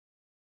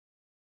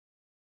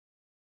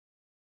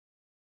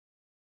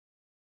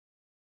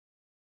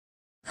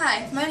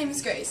Hi, my name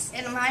is Grace.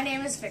 And my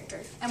name is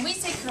Victor. And we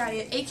take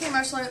karate at AK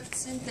Martial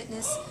Arts and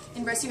Fitness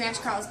in Brushy Ranch,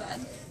 Carlsbad.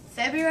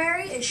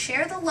 February is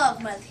Share the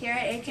Love Month here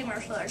at AK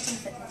Martial Arts and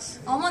Fitness.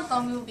 All month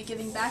long we will be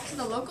giving back to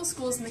the local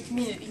schools in the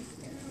community.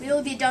 We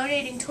will be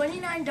donating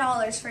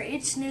 $29 for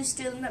each new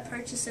student that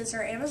purchases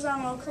our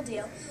Amazon local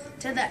deal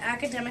to the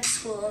academic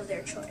school of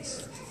their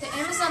choice. The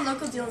Amazon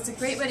local deal is a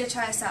great way to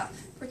try us out.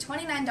 For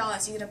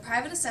 $29 you get a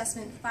private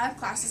assessment, 5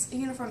 classes, a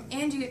uniform,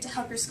 and you get to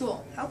help your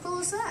school. How cool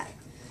is that?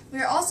 We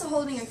are also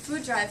holding a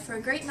food drive for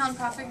a great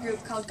nonprofit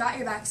group called Got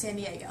Your Back San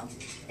Diego.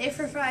 They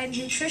provide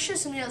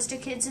nutritious meals to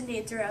kids in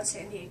need throughout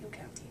San Diego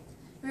County.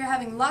 We are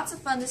having lots of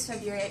fun this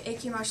February at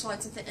AK Martial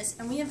Arts and Fitness,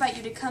 and we invite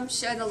you to come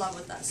share the love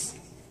with us.